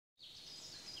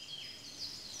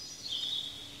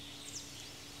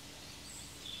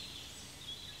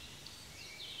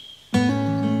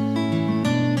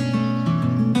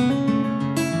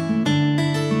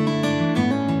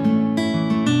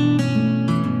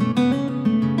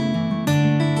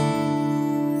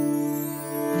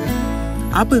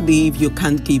I believe you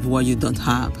can't give what you don't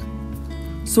have.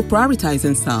 So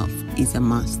prioritizing self is a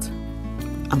must.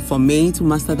 And for me to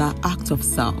master that act of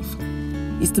self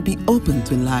is to be open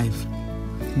to life,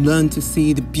 learn to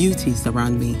see the beauties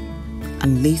around me,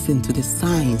 and listen to the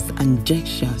signs and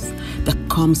gestures that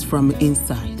comes from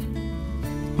inside.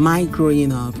 My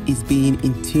growing up is being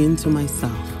in tune to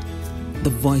myself, the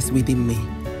voice within me,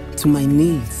 to my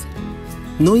needs,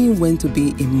 knowing when to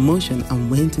be in motion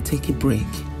and when to take a break.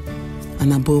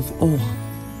 And above all,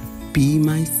 be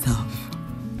myself,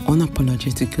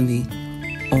 unapologetically,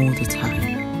 all the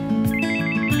time.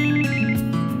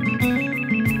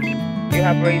 You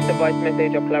have raised the voice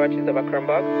message of Clara Chizoba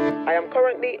Crumbug. I am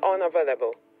currently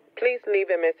unavailable. Please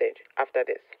leave a message after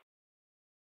this.